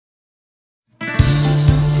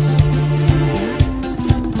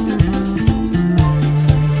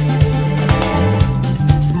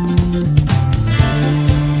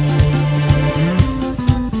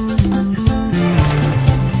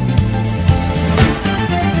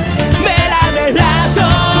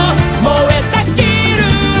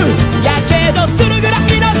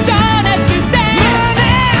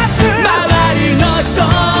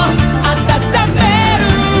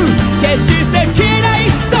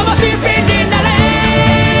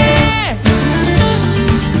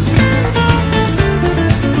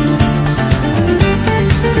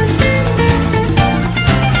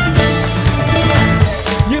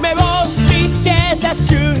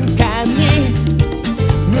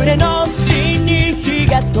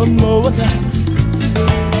思った。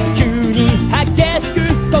急に激しく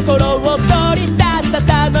心を取り出した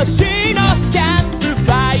魂のキャンプフ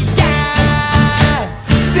ァイヤー。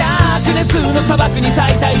灼熱の砂漠に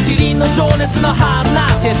咲いた一輪の情熱の花、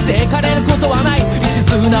決して枯れることはない一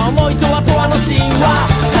途な思いとは永遠の神話。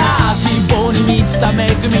さあ希望に満ちた恵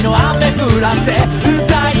みの雨降らせ、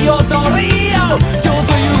歌い踊りよ今日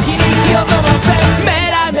という日に火を灯せ。メ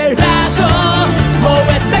ラメラと燃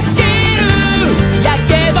えたぎるや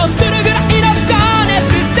けどするぐらいの情熱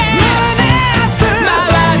で周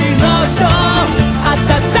りの人温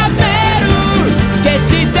める、決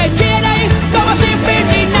して消えない灯火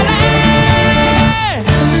になれ。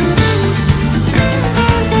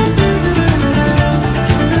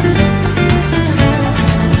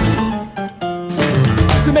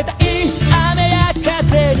冷たい雨や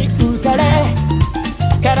風に打たれ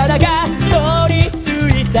体が凍りつ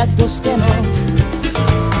いたとしても、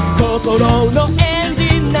心のエン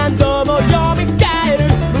ジン何度も蘇る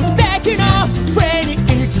無敵のフェニッ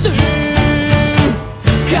クス。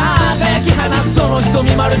輝き放つその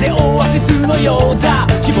瞳まるでオアシスのようだ。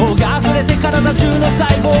希望が溢れて体中の細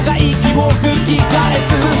胞が息を吹き返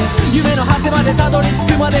す。夢の果てまでたどり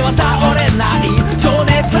着くまでは倒れない情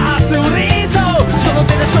熱アスリート、その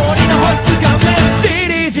手で勝利の星つかめ。じ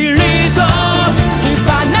りじりと火放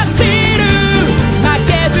ちる負け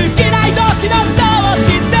ず嫌い同士の同士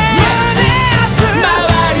で、周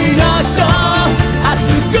りの人熱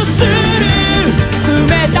くする冷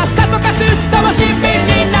たさとかす魂火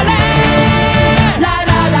になれ。ララ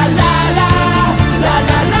ラララララ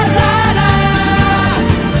ラララ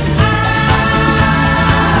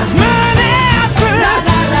胸熱ララ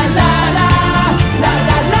ラララララ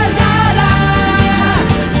ラララ。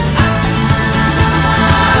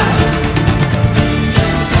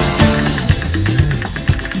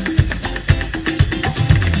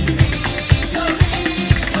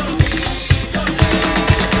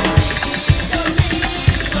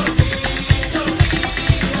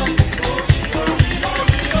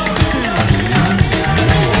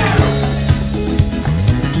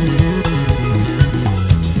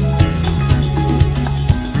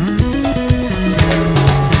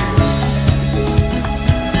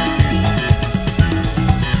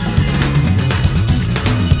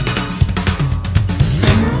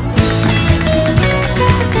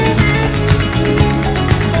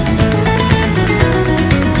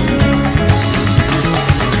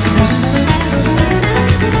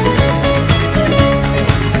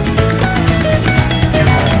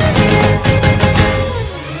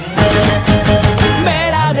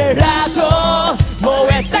メラメラと燃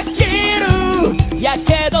えたぎるや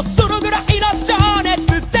けどするぐらいの情熱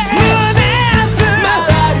で、周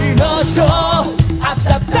りの人温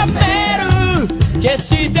める決し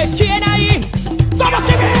て消えない灯火。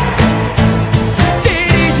じり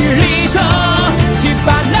じりと火放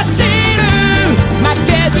ちる負け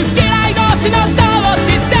ず嫌い同士の同士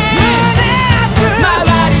で、周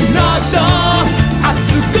りの人熱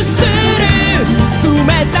くする冷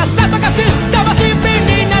たさとかす灯火火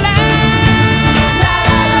になれ。ラ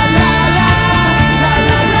ラララララ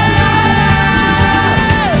ララ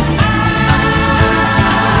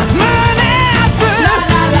胸熱ラ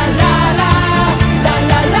ラララララ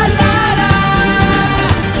ララララ。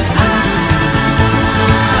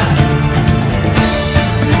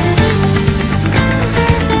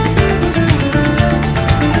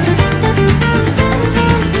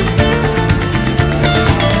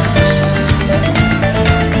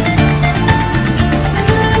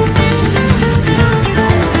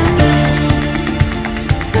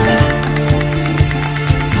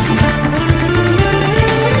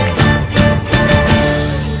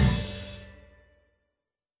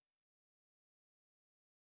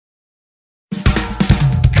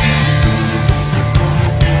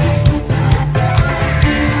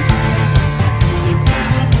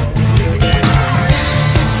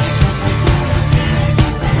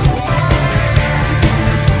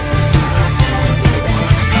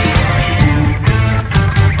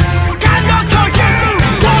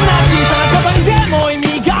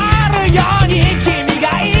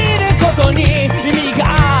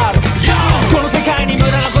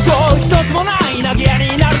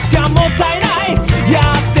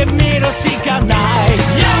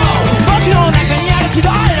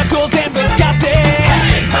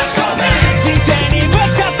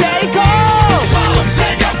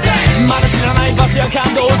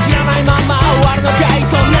感動を知らないまま終わるのかい、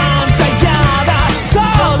そんなんじゃ嫌だ。そう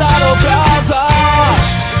だろうどうぞ、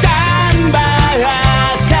頑張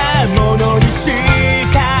ったものにし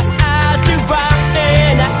か味わ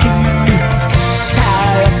えない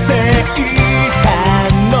達成感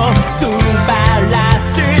の素晴らし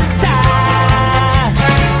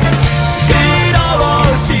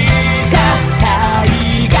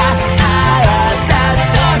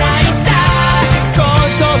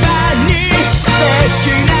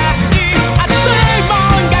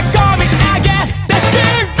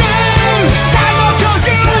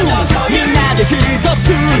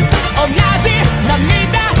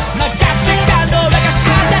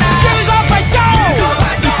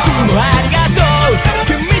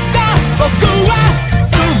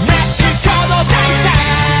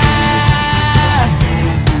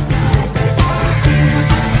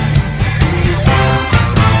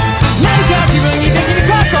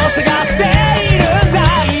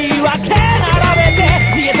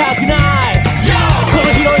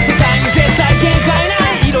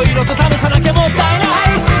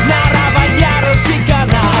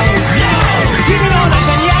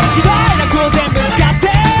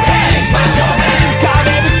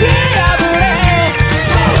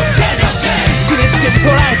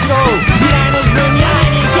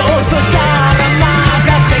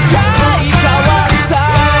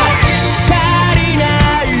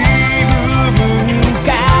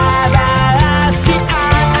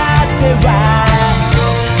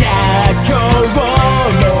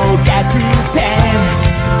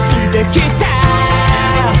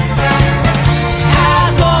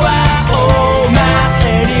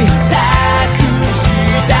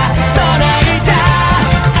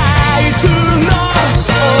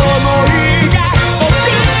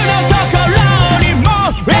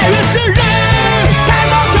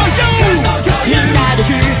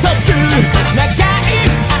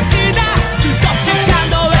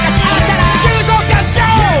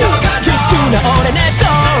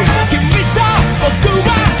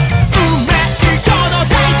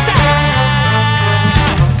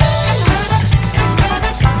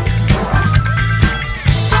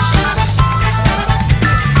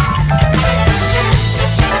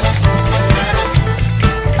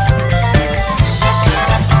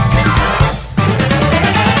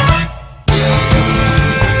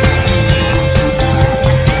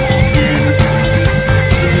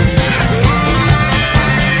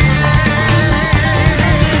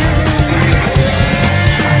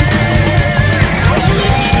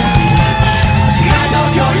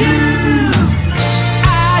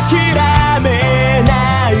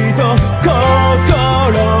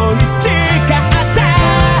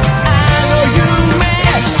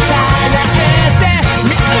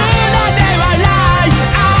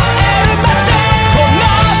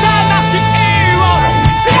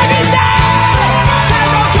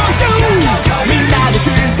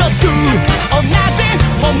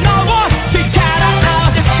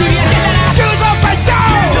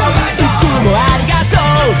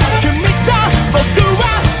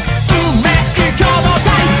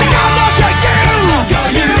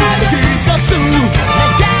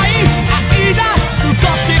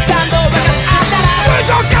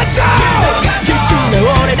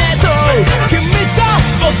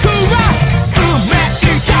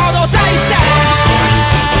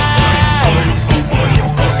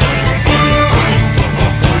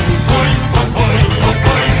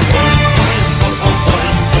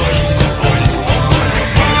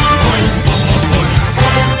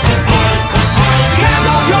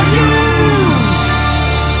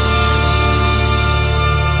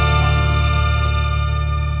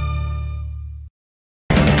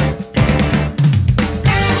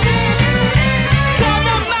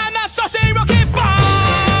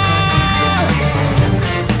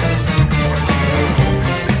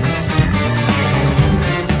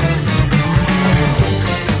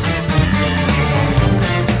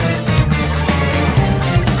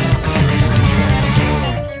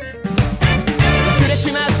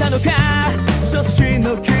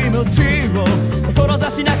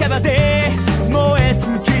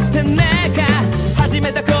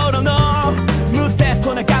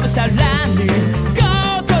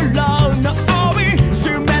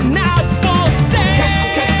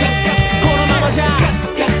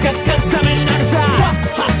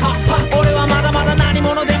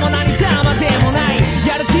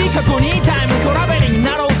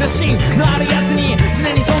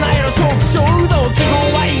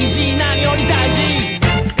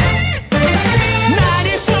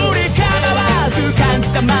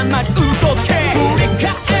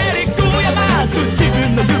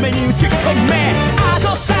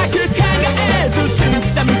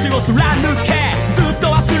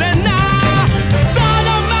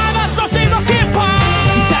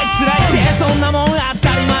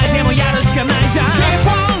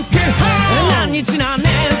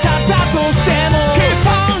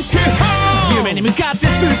に向かって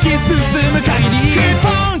突き進む限り Keep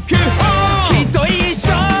on, keep on きっと一生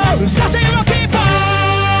写真を Keep on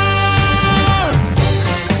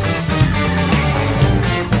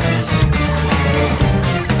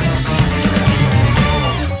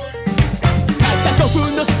たった5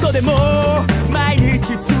分の基礎でも毎日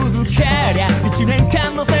続けりゃ1年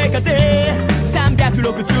間の成果で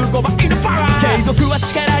365倍のパワー継続は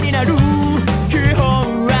力になる基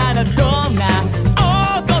本はなどんな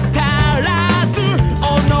怠らず己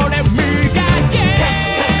磨け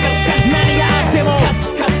何があっても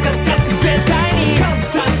絶対に簡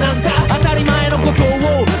単なんだ当たり前のこと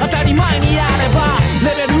を当たり前にやれば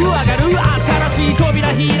レベル上がる新しい扉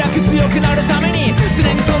開く強くなるために常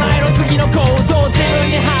に備えろ次の行動自分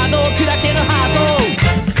にハード砕けのハート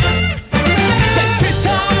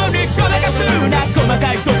細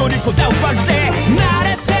かいとこにこだわれ慣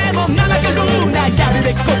れても怠けるなやる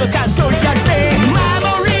べきことちゃんとやれ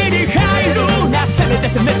守りに入るな攻めて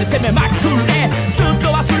攻めて攻めまくれずっと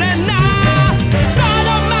忘れんなそ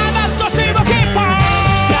のまま初心をキープオン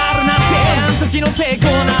来るなんてあの時の成功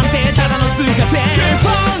なんてただの通過点キープ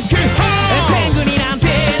オンキープオン天狗になんて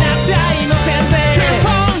なっちゃいませんぜキープ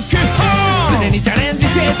オンキープオン常にチャレンジ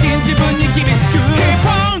精神自分に厳しくキープ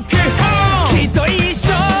オンキープオンきっと一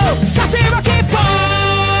生写真はキープオン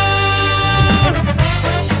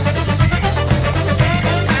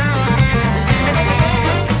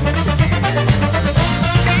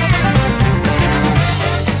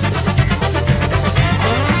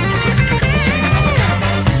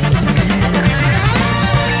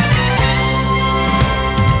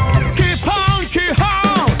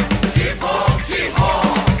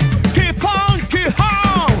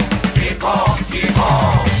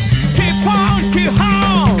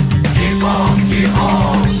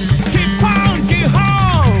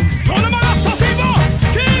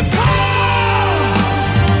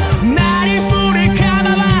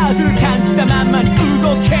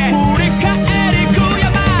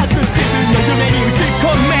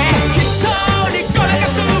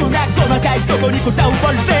こにこだわれ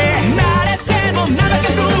慣れても怠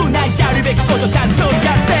けるなやるべきことちゃんと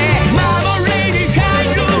やって守りに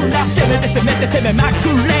入るな攻めて攻めて攻めまく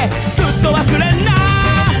れずっと忘れんな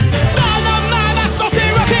そのまま初心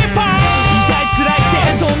はキープオン痛い辛い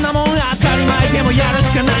ってそんなもん当たり前でもやる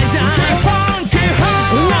しかないじゃんキープオンキープ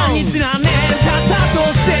オン何日何年経ったと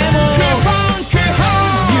してもキープオンキープ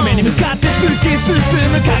オン夢に向かって突き進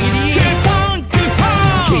む限りキープオンキープ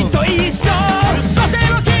オンきっと一生初心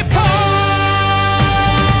はキープオン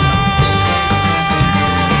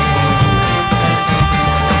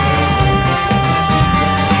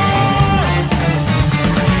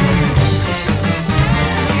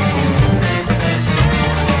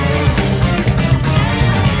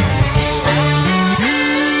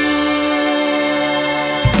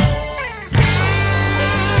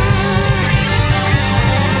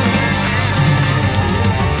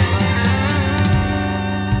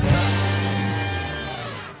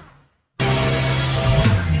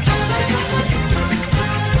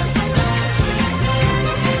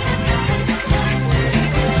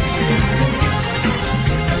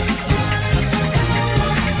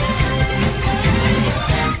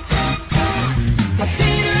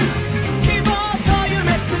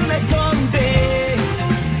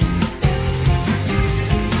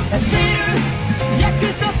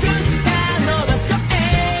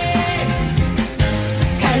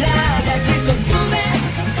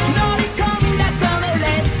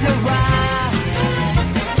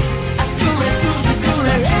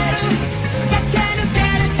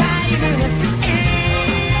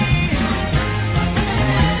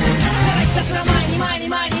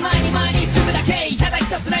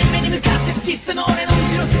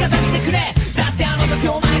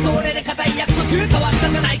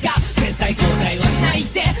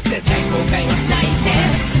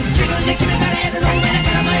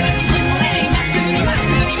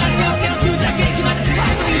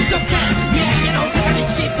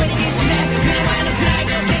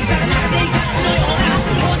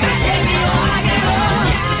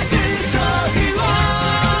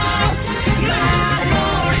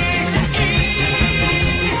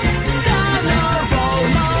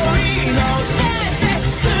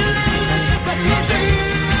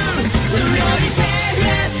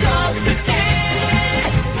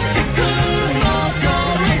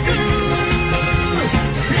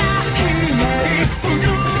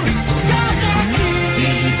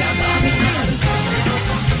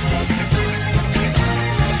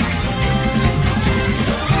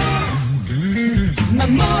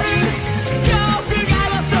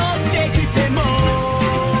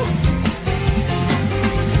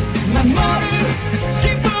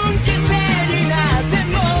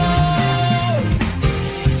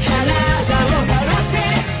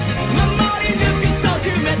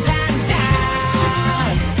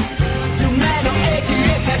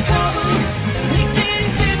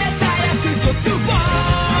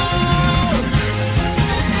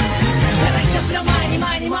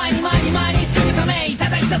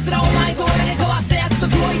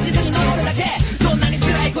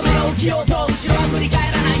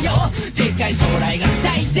対将来が見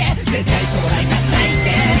たいって絶対将